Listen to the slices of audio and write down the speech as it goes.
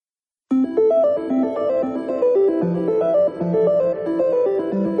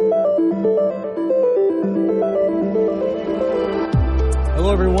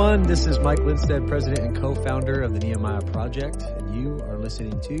everyone. This is Mike Lindstedt, president and co-founder of the Nehemiah Project, and you are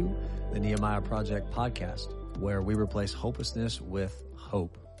listening to the Nehemiah Project podcast, where we replace hopelessness with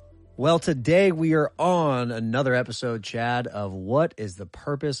hope. Well, today we are on another episode, Chad, of What is the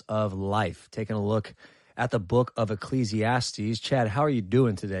Purpose of Life? Taking a look at the book of Ecclesiastes. Chad, how are you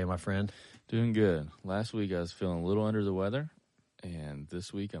doing today, my friend? Doing good. Last week I was feeling a little under the weather, and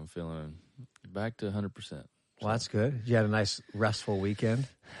this week I'm feeling back to 100%. Well, that's good. You had a nice restful weekend.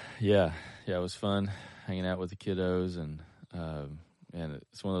 Yeah, it was fun hanging out with the kiddos, and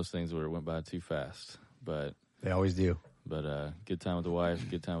it's one of those things where it went by too fast. But they always do. But good time with the wife,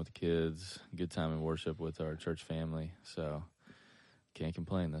 good time with the kids, good time in worship with our church family. So can't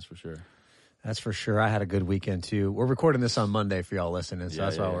complain, that's for sure. That's for sure. I had a good weekend, too. We're recording this on Monday for y'all listening, so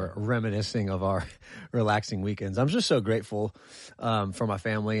that's why we're reminiscing of our relaxing weekends. I'm just so grateful for my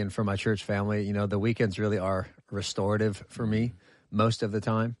family and for my church family. You know, the weekends really are restorative for me most of the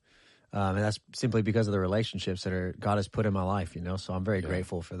time, and that's simply because of the relationships that God has put in my life, you know, so I'm very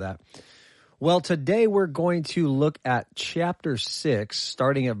grateful for that. Well, today we're going to look at chapter 6,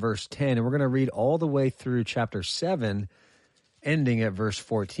 starting at verse 10, and we're going to read all the way through chapter 7, ending at verse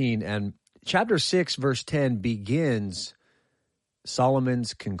 14, and Chapter 6, verse 10 begins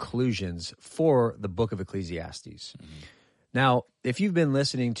Solomon's conclusions for the book of Ecclesiastes. Mm-hmm. Now, if you've been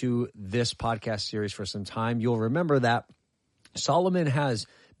listening to this podcast series for some time, you'll remember that Solomon has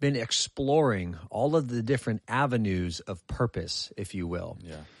been exploring all of the different avenues of purpose, if you will.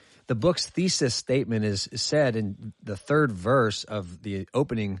 Yeah. The book's thesis statement is said in the third verse of the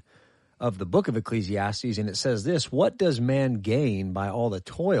opening of the book of Ecclesiastes, and it says this: "What does man gain by all the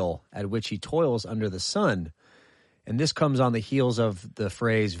toil at which he toils under the sun?" And this comes on the heels of the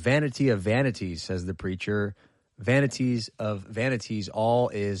phrase, "Vanity of vanities," says the preacher. Vanities of vanities, all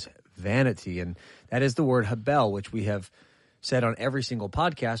is vanity. And that is the word habel, which we have said on every single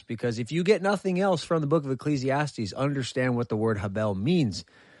podcast, because if you get nothing else from the book of Ecclesiastes, understand what the word habel means.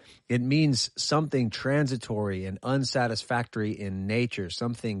 It means something transitory and unsatisfactory in nature,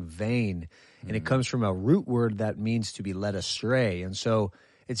 something vain. And it comes from a root word that means to be led astray. And so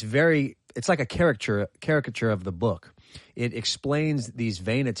it's like a caricature of the book. It explains these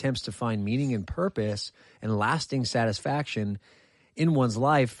vain attempts to find meaning and purpose and lasting satisfaction in one's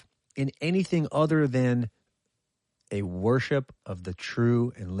life in anything other than a worship of the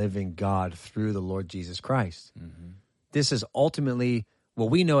true and living God through the Lord Jesus Christ. Mm-hmm. This is ultimately what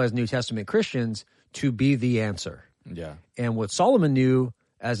we know as New Testament Christians to be the answer. Yeah. And what Solomon knew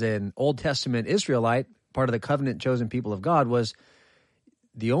as an Old Testament Israelite, part of the covenant chosen people of God, was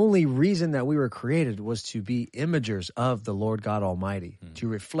the only reason that we were created was to be imagers of the Lord God Almighty, to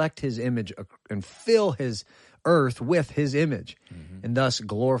reflect his image and fill his earth with his image, and thus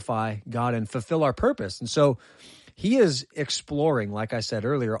glorify God and fulfill our purpose. And so he is exploring, like I said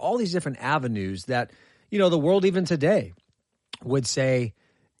earlier, all these different avenues that, you know, the world even today would say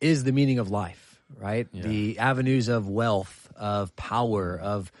is the meaning of life, right? Yeah. The avenues of wealth, of power,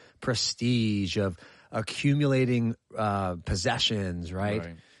 of prestige, of accumulating possessions,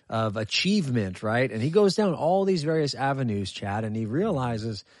 right? Of achievement, right? And he goes down all these various avenues, Chad, and he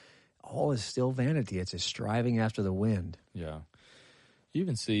realizes all is still vanity. It's a striving after the wind. Yeah. You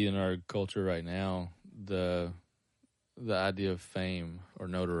even see in our culture right now the idea of fame or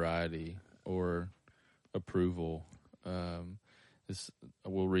notoriety or approval.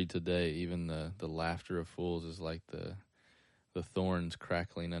 We'll read today, even the laughter of fools is like the thorns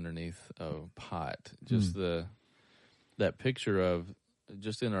crackling underneath a pot. Just that picture of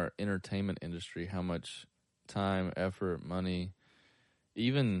just in our entertainment industry, how much time, effort, money,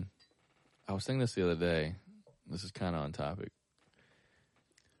 even, I was thinking this the other day, this is kind of on topic.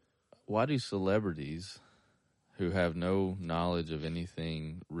 Why do celebrities who have no knowledge of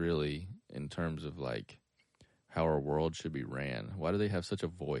anything really in terms of like how our world should be ran, why do they have such a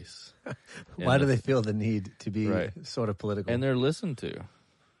voice? Why do they feel the need to be sort of political? And they're listened to,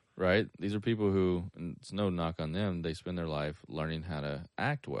 right? These are people who, and it's no knock on them, they spend their life learning how to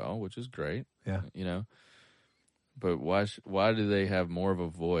act well, which is great, you know. But why do they have more of a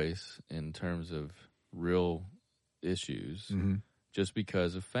voice in terms of real issues just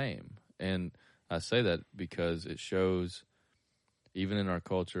because of fame? And I say that because it shows, even in our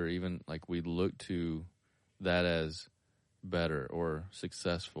culture, even like we look to that as better or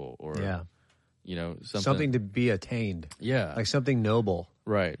successful or, you know, something to be attained. Yeah. Like something noble.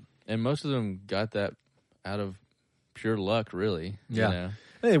 Right. And most of them got that out of pure luck, really. Yeah. You know?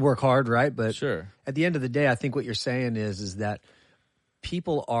 They work hard, right? But sure. At the end of the day, I think what you're saying is that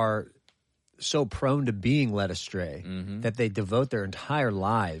people are so prone to being led astray that they devote their entire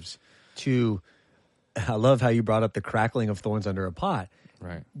lives to, I love how you brought up the crackling of thorns under a pot.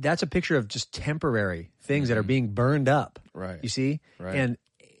 Right. That's a picture of just temporary things that are being burned up. Right. You see? Right. And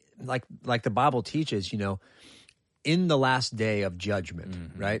like the Bible teaches, in the last day of judgment,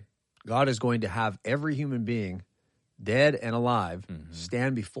 right? God is going to have every human being, dead and alive,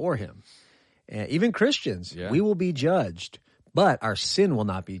 stand before him. And even Christians, we will be judged. But our sin will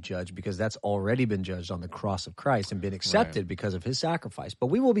not be judged because that's already been judged on the cross of Christ and been accepted because of his sacrifice. But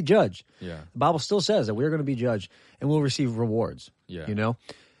we will be judged. Yeah. The Bible still says that we're going to be judged and we'll receive rewards. Yeah.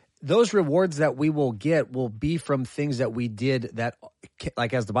 Those rewards that we will get will be from things that we did that,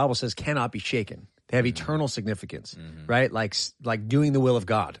 like as the Bible says, cannot be shaken. They have eternal significance, right? Like doing the will of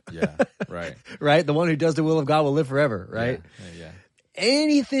God. Yeah, right. Right? The one who does the will of God will live forever, right? Yeah.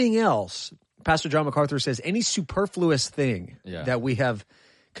 Anything else, Pastor John MacArthur says, any superfluous thing that we have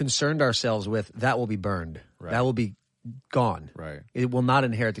concerned ourselves with, that will be burned. Right. That will be gone. Right. It will not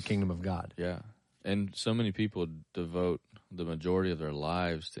inherit the kingdom of God. Yeah. And so many people devote the majority of their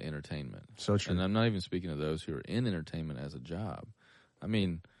lives to entertainment. So true. And I'm not even speaking of those who are in entertainment as a job. I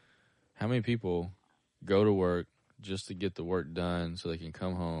mean, how many people go to work just to get the work done so they can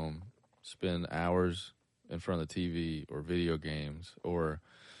come home, spend hours in front of the TV or video games or,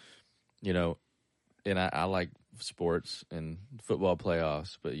 and I like sports and football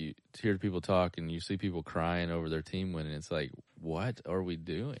playoffs, but you hear people talk and you see people crying over their team winning. It's like, what are we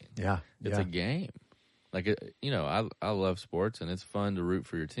doing? Yeah. It's a game. Like, I love sports and it's fun to root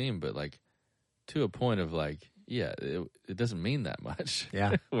for your team, but like to a point of like, it doesn't mean that much.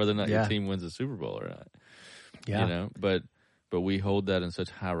 Yeah. Whether or not your team wins the Super Bowl or not. Yeah. But we hold that in such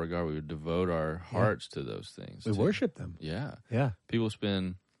high regard. We would devote our hearts to those things. We worship them. Yeah. Yeah. People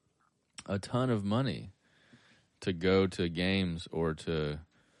spend a ton of money to go to games or to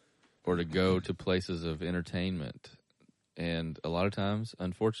go to places of entertainment. And a lot of times,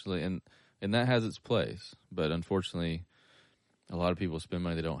 unfortunately, and that has its place, but unfortunately, a lot of people spend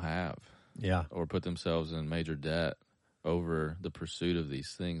money they don't have. Yeah. Or put themselves in major debt over the pursuit of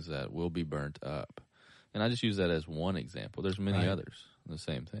these things that will be burnt up. And I just use that as one example. There's many others, the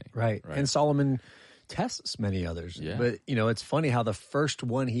same thing. Right. And Solomon tests many others. Yeah. But, it's funny how the first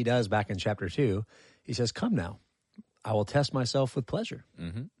one he does back in chapter 2, he says, come now, I will test myself with pleasure.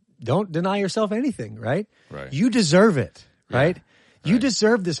 Mm-hmm. Don't deny yourself anything, right? Right. You deserve it, right? You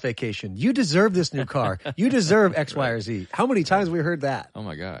deserve this vacation. You deserve this new car. You deserve X, Y, or Z. How many times we heard that? Oh,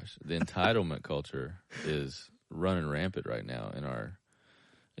 my gosh. The entitlement culture is running rampant right now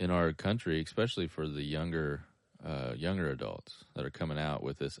in our country, especially for the younger adults that are coming out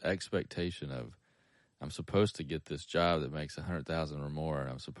with this expectation of, I'm supposed to get this job that makes $100,000 or more, and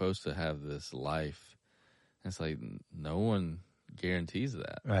I'm supposed to have this life. And it's like no one guarantees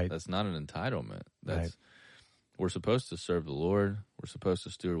that. Right. That's not an entitlement. Right. We're supposed to serve the Lord. We're supposed to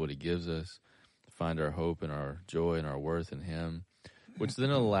steward what He gives us, find our hope and our joy and our worth in Him, which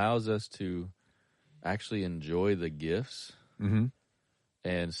then allows us to actually enjoy the gifts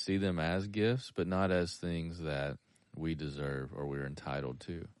and see them as gifts, but not as things that we deserve or we're entitled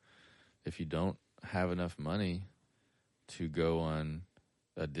to. If you don't have enough money to go on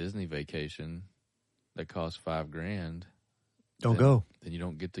a Disney vacation that costs $5,000, don't go. Then you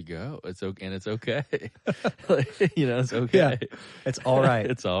don't get to go. It's okay, and it's okay. It's okay. Yeah. It's all right.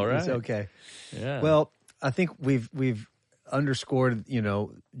 It's all right. It's okay. Yeah. Well, I think we've underscored,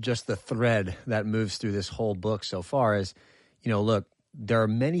 just the thread that moves through this whole book so far is, look, there are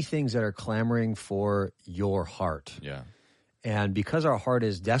many things that are clamoring for your heart. Yeah. And because our heart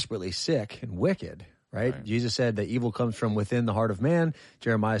is desperately sick and wicked, right? Jesus said that evil comes from within the heart of man.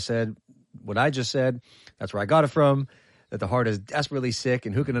 Jeremiah said what I just said. That's where I got it from, that the heart is desperately sick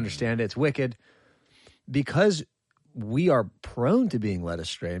and who can understand it? It's wicked. Because we are prone to being led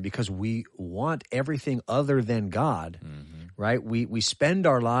astray and because we want everything other than God, right? We spend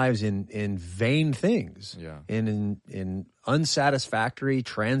our lives in vain things, in unsatisfactory,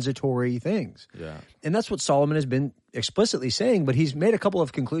 transitory things. Yeah. And that's what Solomon has been explicitly saying, but he's made a couple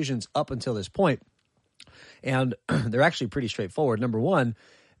of conclusions up until this point. And they're actually pretty straightforward. Number one,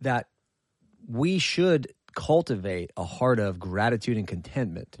 that we should cultivate a heart of gratitude and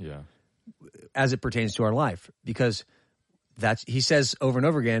contentment as it pertains to our life, because he says over and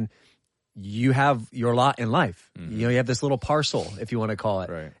over again, you have your lot in life. You have this little parcel, if you want to call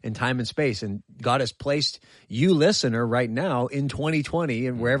it, in time and space. And God has placed you, listener, right now in 2020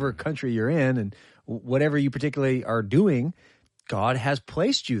 and wherever country you're in and whatever you particularly are doing, God has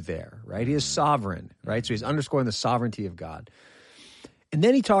placed you there, right? He is sovereign, right? So he's underscoring the sovereignty of God. And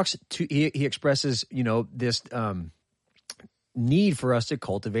then he expresses, this need for us to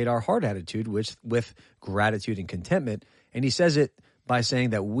cultivate our heart attitude with gratitude and contentment. And he says it by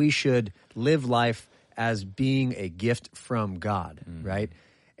saying that we should live life as being a gift from God, right?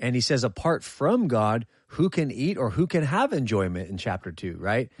 And he says, apart from God, who can eat or who can have enjoyment in chapter 2,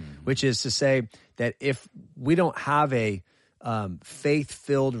 right? Which is to say that if we don't have a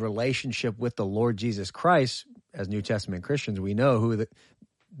faith-filled relationship with the Lord Jesus Christ, as New Testament Christians, we know who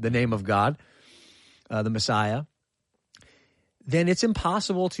the name of God, the Messiah, then it's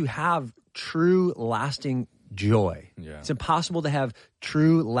impossible to have true, lasting joy. Yeah. It's impossible to have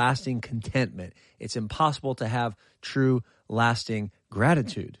true, lasting contentment. It's impossible to have true, lasting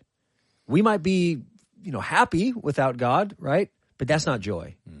gratitude. We might be, happy without God, right? But that's not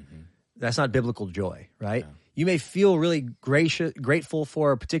joy. That's not biblical joy, right? Yeah. You may feel really grateful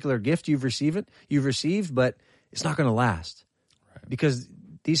for a particular gift you've received, but it's not going to last, right? Because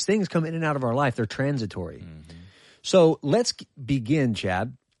these things come in and out of our life. They're transitory. So let's begin,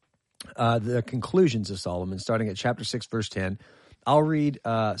 Chad, the conclusions of Solomon, starting at chapter 6, verse 10. I'll read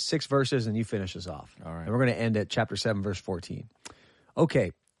 6 verses and you finish us off. All right. And we're going to end at chapter 7, verse 14.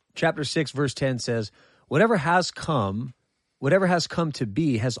 Okay, chapter 6, verse 10 says, Whatever has come to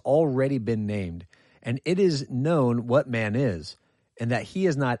be has already been named, and it is known what man is, and that he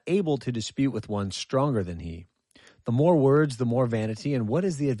is not able to dispute with one stronger than he. The more words, the more vanity, and what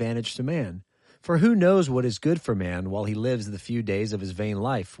is the advantage to man? For who knows what is good for man while he lives the few days of his vain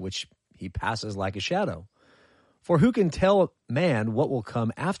life, which he passes like a shadow? For who can tell man what will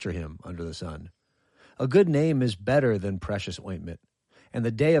come after him under the sun? A good name is better than precious ointment, and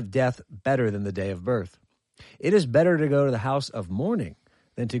the day of death better than the day of birth. It is better to go to the house of mourning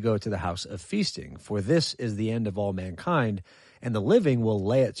than to go to the house of feasting, for this is the end of all mankind, and the living will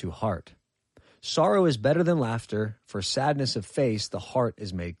lay it to heart. Sorrow is better than laughter, for sadness of face the heart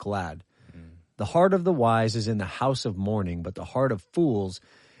is made glad. The heart of the wise is in the house of mourning, but the heart of fools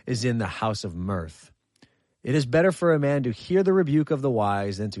is in the house of mirth. It is better for a man to hear the rebuke of the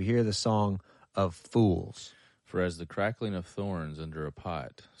wise than to hear the song of fools. For as the crackling of thorns under a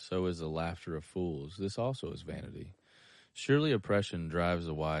pot, so is the laughter of fools. This also is vanity. Surely oppression drives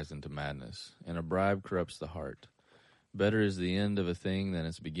the wise into madness, and a bribe corrupts the heart. Better is the end of a thing than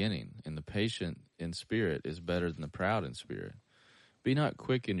its beginning, and the patient in spirit is better than the proud in spirit. Be not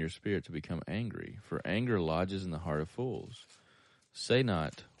quick in your spirit to become angry, for anger lodges in the heart of fools. Say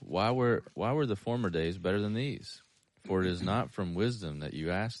not, why were the former days better than these? For it is not from wisdom that you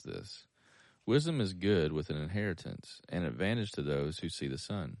ask this. Wisdom is good with an inheritance, and advantage to those who see the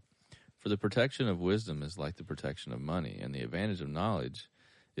sun. For the protection of wisdom is like the protection of money, and the advantage of knowledge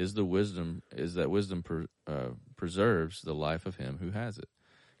is that wisdom preserves the life of him who has it.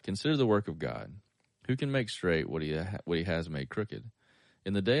 Consider the work of God. Who can make straight what he has made crooked?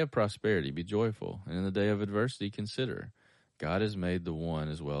 In the day of prosperity be joyful, and in the day of adversity consider. God has made the one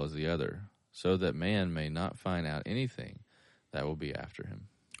as well as the other, so that man may not find out anything that will be after him.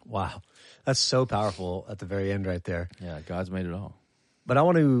 Wow, that's so powerful at the very end right there. Yeah, God's made it all. But I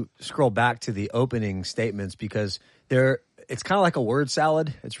want to scroll back to the opening statements because it's kind of like a word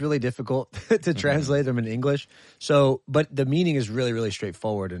salad. It's really difficult to translate them in English. So, but the meaning is really, really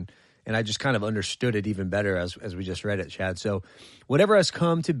straightforward, and I just kind of understood it even better as we just read it, Chad. So, whatever has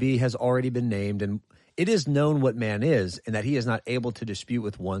come to be has already been named, and it is known what man is, and that he is not able to dispute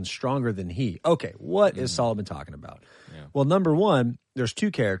with one stronger than he. Okay, what is Solomon talking about? Yeah. Well, number one, there's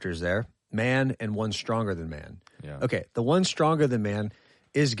two characters there, man and one stronger than man. Yeah. Okay, the one stronger than man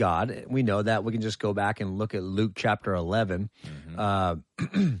is God. We know that. We can just go back and look at Luke chapter 11.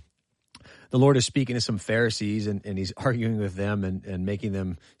 The Lord is speaking to some Pharisees, and he's arguing with them and making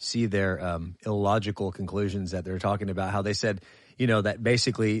them see their illogical conclusions that they're talking about, how they said, that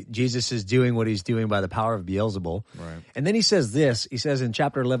basically Jesus is doing what he's doing by the power of Beelzebul. Right. And then he says this, he says in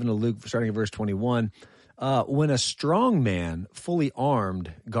chapter 11 of Luke, starting at verse 21, when a strong man, fully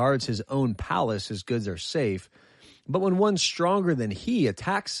armed, guards his own palace, his goods are safe. But when one stronger than he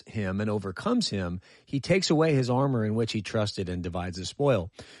attacks him and overcomes him, he takes away his armor in which he trusted and divides the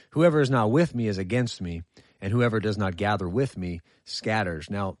spoil. Whoever is not with me is against me, and whoever does not gather with me scatters.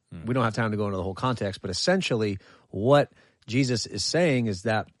 Now, we don't have time to go into the whole context, but essentially what Jesus is saying is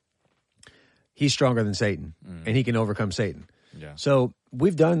that he's stronger than Satan, and he can overcome Satan. Yeah. So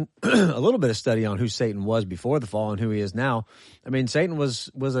we've done a little bit of study on who Satan was before the fall and who he is now. I mean, Satan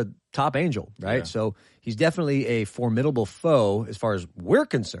was a top angel, right? Yeah. So he's definitely a formidable foe as far as we're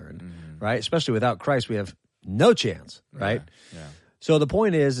concerned, right? Especially without Christ, we have no chance, right? Yeah. Yeah. So the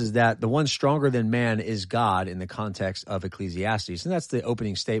point is that the one stronger than man is God in the context of Ecclesiastes. And that's the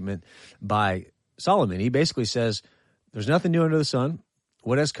opening statement by Solomon. He basically says, there's nothing new under the sun.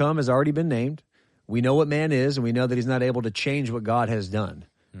 What has come has already been named. We know what man is, and we know that he's not able to change what God has done,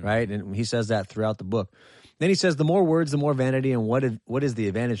 right? And he says that throughout the book. Then he says, the more words, the more vanity, and what is the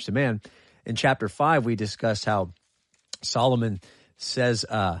advantage to man? in chapter 5, we discussed how Solomon says,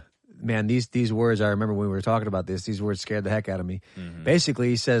 man, these words, I remember when we were talking about this, these words scared the heck out of me. Mm-hmm. Basically,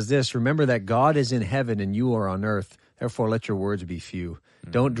 he says this, remember that God is in heaven and you are on earth. Therefore, let your words be few.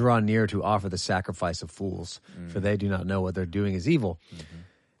 Mm-hmm. Don't draw near to offer the sacrifice of fools, for they do not know what they're doing is evil.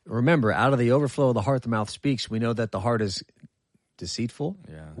 Mm-hmm. Remember, out of the overflow of the heart, the mouth speaks. We know that the heart is deceitful,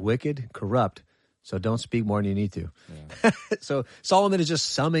 wicked, corrupt. So don't speak more than you need to. Yeah. So Solomon is just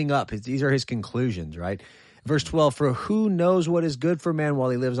summing up. These are his conclusions, right? Verse 12, for who knows what is good for man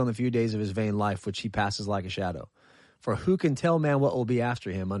while he lives on the few days of his vain life, which he passes like a shadow? For who can tell man what will be after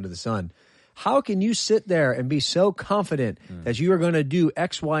him under the sun? How can you sit there and be so confident that you are going to do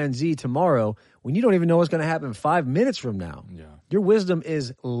X, Y, and Z tomorrow when you don't even know what's going to happen 5 minutes from now? Yeah. Your wisdom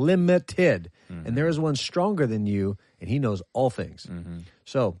is limited, and there is one stronger than you, and he knows all things. Mm-hmm.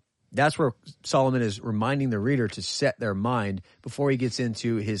 So that's where Solomon is reminding the reader to set their mind before he gets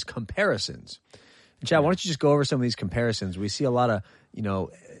into his comparisons. And Chad, why don't you just go over some of these comparisons? We see a lot of,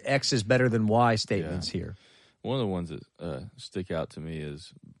 X is better than Y statements here. One of the ones that stick out to me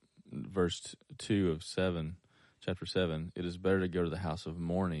is verse 2 of chapter 7. It is better to go to the house of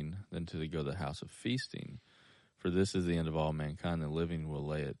mourning than to go to the house of feasting. For this is the end of all mankind, the living will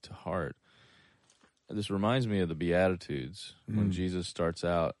lay it to heart. This reminds me of the Beatitudes when Jesus starts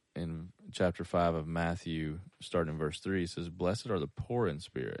out in chapter 5 of Matthew, starting in verse 3. He says, blessed are the poor in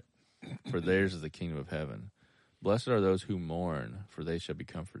spirit, for theirs is the kingdom of heaven. Blessed are those who mourn, for they shall be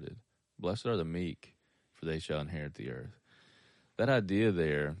comforted. Blessed are the meek, for they shall inherit the earth. That idea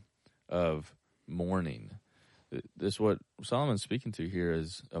there of mourning, this what Solomon's speaking to here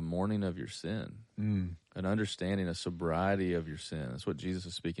is a mourning of your sin, an understanding, a sobriety of your sin. That's what Jesus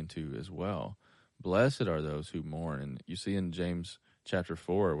is speaking to as well. Blessed are those who mourn. And you see in James chapter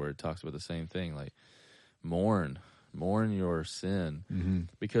 4 where it talks about the same thing, like mourn your sin,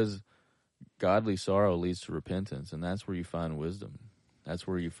 because godly sorrow leads to repentance, and that's where you find wisdom. That's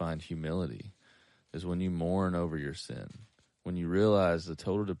where you find humility, is when you mourn over your sin, when you realize the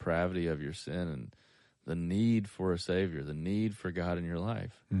total depravity of your sin and the need for a Savior, the need for God in your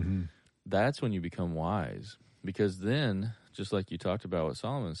life. Mm-hmm. That's when you become wise, because then, just like you talked about what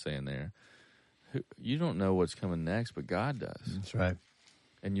Solomon's saying there, you don't know what's coming next, but God does. That's right.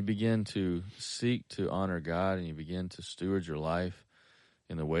 And you begin to seek to honor God, and you begin to steward your life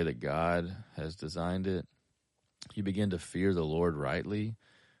in the way that God has designed it. You begin to fear the Lord rightly,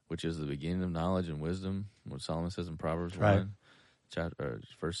 which is the beginning of knowledge and wisdom, what Solomon says in Proverbs 1,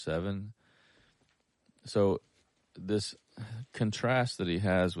 verse 7. So this contrast that he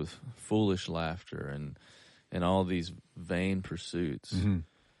has with foolish laughter and all these vain pursuits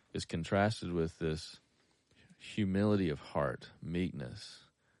is contrasted with this humility of heart, meekness,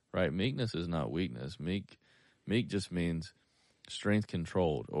 right? Meekness is not weakness. Meek just means strength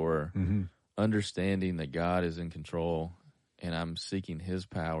controlled, or understanding that God is in control and I'm seeking his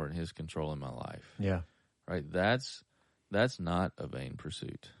power and his control in my life. Yeah. Right? That's not a vain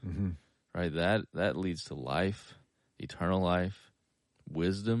pursuit. Right? That leads to life, eternal life,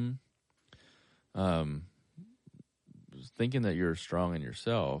 wisdom. Thinking that you're strong in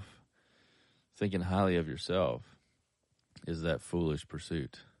yourself, thinking highly of yourself, is that foolish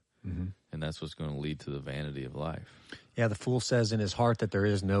pursuit. And that's what's going to lead to the vanity of life. Yeah, the fool says in his heart that there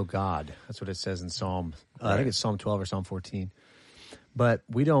is no God. That's what it says in Psalm. I think it's Psalm 12 or Psalm 14. But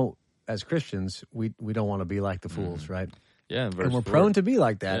we don't, as Christians, we don't want to be like the fools, right? Yeah, in verse and we're 4, prone to be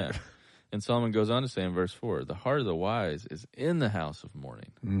like that. Yeah. And Solomon goes on to say in verse 4, the heart of the wise is in the house of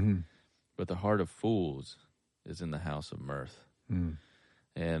mourning, but the heart of fools is in the house of mirth.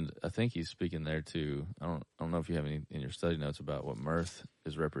 And I think he's speaking there too. I don't know if you have any in your study notes about what mirth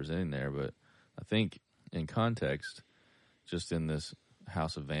is representing there, but I think in context, just in this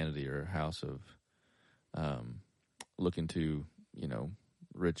house of vanity or house of looking to,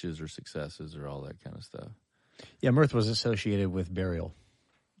 riches or successes or all that kind of stuff. Yeah, mirth was associated with burial.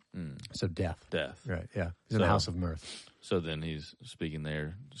 So death. Right, yeah. He's in the house of mirth. So then he's speaking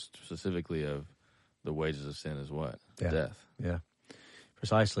there specifically of the wages of sin is what? Death. Yeah,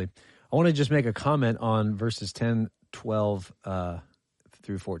 precisely. I want to just make a comment on verses 10, 12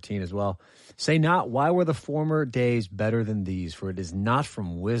 through 14 as well. Say not, why were the former days better than these? For it is not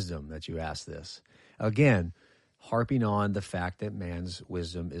from wisdom that you ask this. Again, harping on the fact that man's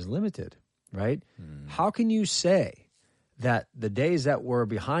wisdom is limited, right? How can you say that the days that were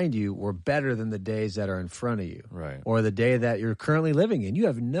behind you were better than the days that are in front of you, right? Or the day that you're currently living in? You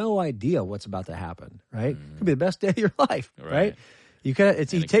have no idea what's about to happen, right? It could be the best day of your life, right? You can.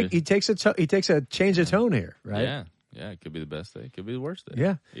 He takes a change of tone here, right? Yeah. It could be the best day. It could be the worst day.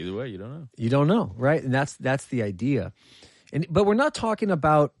 Yeah. Either way, you don't know. You don't know, right? And that's the idea. But we're not talking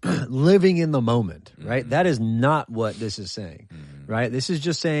about living in the moment, right? That is not what this is saying, right? This is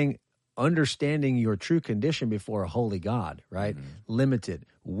just saying understanding your true condition before a holy God, right? Limited,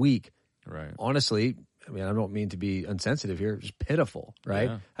 weak, right? Honestly, I mean, I don't mean to be insensitive here, just pitiful, right?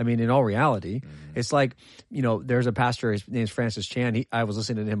 Yeah. I mean, in all reality, it's like, there's a pastor, his name's Francis Chan. I was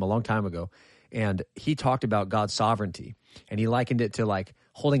listening to him a long time ago, and he talked about God's sovereignty, and he likened it to like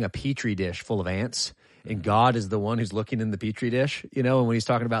holding a petri dish full of ants. And God is the one who's looking in the petri dish, and when he's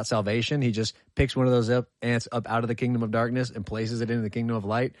talking about salvation, he just picks one of those ants up out of the kingdom of darkness and places it into the kingdom of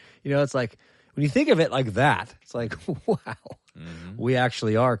light. It's like, when you think of it like that, it's like, wow, we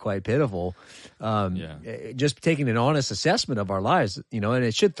actually are quite pitiful. Just taking an honest assessment of our lives, and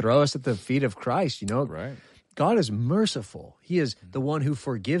it should throw us at the feet of Christ, Right. God is merciful. He is the one who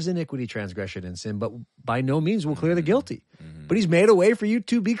forgives iniquity, transgression, and sin, but by no means will clear the guilty. But he's made a way for you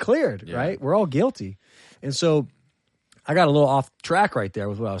to be cleared, right? We're all guilty. And so I got a little off track right there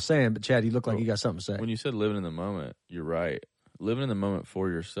with what I was saying, but Chad, you look like you got something to say. When you said living in the moment, you're right. Living in the moment for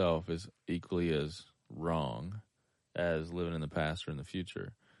yourself is equally as wrong as living in the past or in the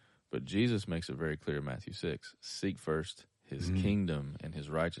future. But Jesus makes it very clear in Matthew 6, seek first his kingdom and his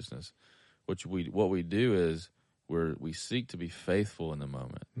righteousness. What we do is we seek to be faithful in the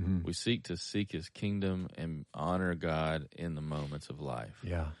moment. We seek his kingdom and honor God in the moments of life.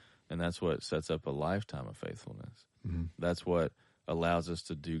 Yeah. And that's what sets up a lifetime of faithfulness. That's what allows us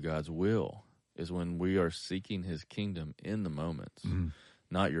to do God's will, is when we are seeking his kingdom in the moments,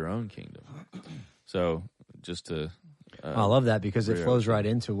 not your own kingdom. So just to... I love that because it flows right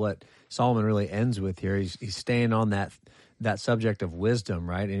into what Solomon really ends with here. He's staying on that subject of wisdom,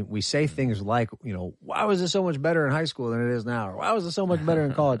 right? And we say things like, why was it so much better in high school than it is now? Or why was it so much better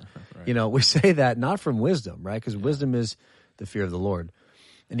in college? Right. We say that not from wisdom, right? Because wisdom is the fear of the Lord.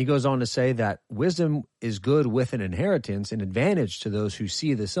 And he goes on to say that wisdom is good with an inheritance, an advantage to those who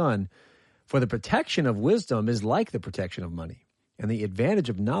see the Son. For the protection of wisdom is like the protection of money. And the advantage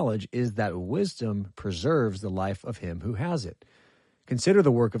of knowledge is that wisdom preserves the life of him who has it. Consider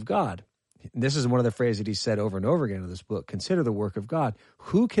the work of God. And this is one of the phrases that he said over and over again in this book. Consider the work of God.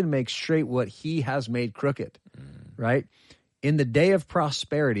 Who can make straight what he has made crooked? Right? In the day of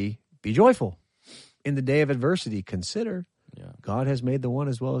prosperity, be joyful. In the day of adversity, consider God has made the one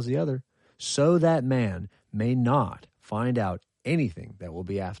as well as the other, so that man may not find out anything that will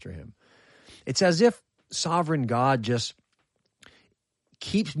be after him. It's as if sovereign God just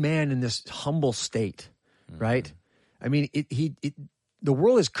keeps man in this humble state, right? I mean, the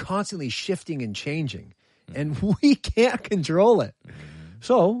world is constantly shifting and changing, and we can't control it.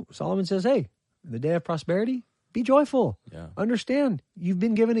 So Solomon says, hey, in the day of prosperity, be joyful. Yeah. Understand, you've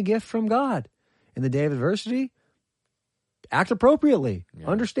been given a gift from God. In the day of adversity, act appropriately. Yeah.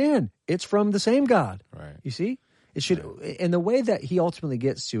 Understand, it's from the same God. Right. You see? It should, and the way that he ultimately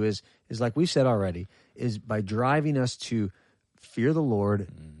gets to is like we've said already, is by driving us to fear the Lord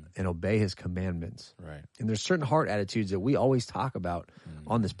and obey his commandments. Right. And there's certain heart attitudes that we always talk about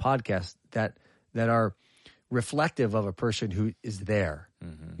on this podcast that are reflective of a person who is there.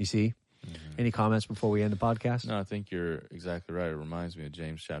 You see? Any comments before we end the podcast? No, I think you're exactly right. It reminds me of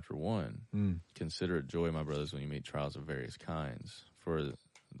James chapter 1. Consider it joy, my brothers, when you meet trials of various kinds, for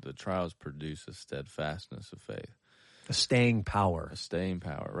the trials produce a steadfastness of faith. A staying power. A staying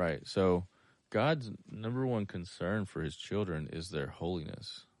power, right. So God's number one concern for his children is their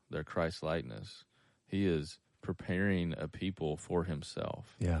holiness, their Christ-likeness. He is preparing a people for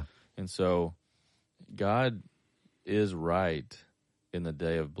himself. Yeah. And so God is right in the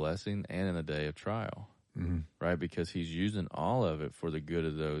day of blessing and in the day of trial, right? Because he's using all of it for the good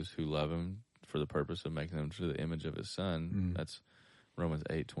of those who love him, for the purpose of making them to the image of his Son. That's Romans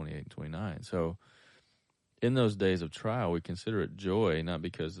 8:28 and 29. So in those days of trial, we consider it joy, not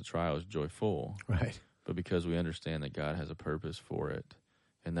because the trial is joyful, right, but because we understand that God has a purpose for it,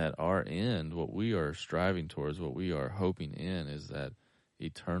 and that our end, what we are striving towards, what we are hoping in, is that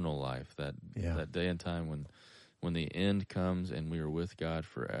eternal life, that day and time when the end comes and we are with God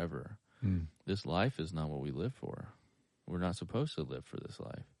forever. This life is not what we live for. We're not supposed to live for this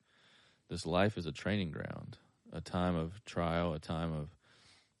life. This life is a training ground, a time of trial, a time of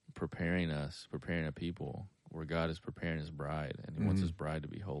preparing a people where God is preparing his bride, and he wants his bride to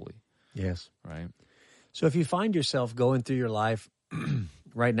be holy. Yes. Right? So if you find yourself going through your life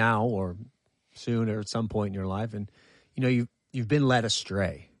right now or soon or at some point in your life, and you've been led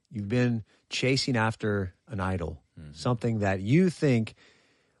astray, you've been chasing after an idol, something that you think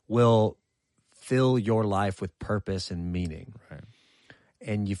will fill your life with purpose and meaning, right,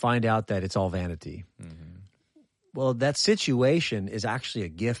 and you find out that it's all vanity. Well, that situation is actually a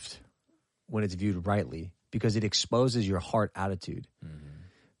gift when it's viewed rightly, because it exposes your heart attitude,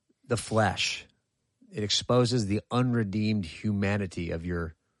 the flesh. It exposes the unredeemed humanity of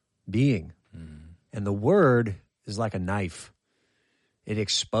your being. And the word is like a knife. It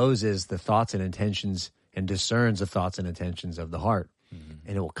exposes the thoughts and intentions and discerns the thoughts and intentions of the heart.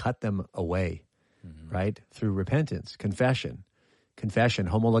 And it will cut them away, right? Through repentance, confession,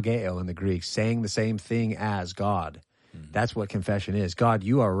 homologeo in the Greek, saying the same thing as God. That's what confession is. God,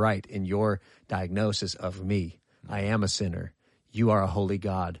 you are right in your diagnosis of me. I am a sinner. You are a holy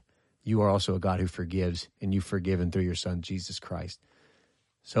God. You are also a God who forgives, and you've forgiven through your Son, Jesus Christ.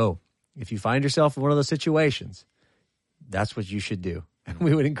 So if you find yourself in one of those situations, that's what you should do. And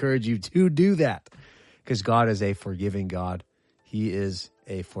we would encourage you to do that, because God is a forgiving God. He is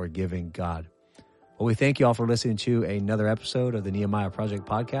a forgiving God. Well, we thank you all for listening to another episode of the Nehemiah Project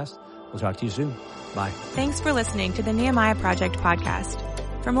Podcast. We'll talk to you soon. Bye. Thanks for listening to the Nehemiah Project Podcast.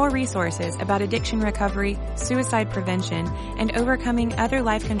 For more resources about addiction recovery, suicide prevention, and overcoming other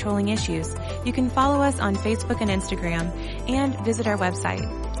life-controlling issues, you can follow us on Facebook and Instagram, and visit our website,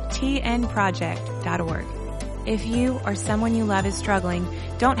 tnproject.org. If you or someone you love is struggling,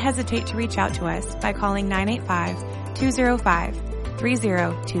 don't hesitate to reach out to us by calling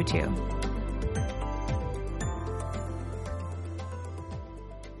 985-205-3022.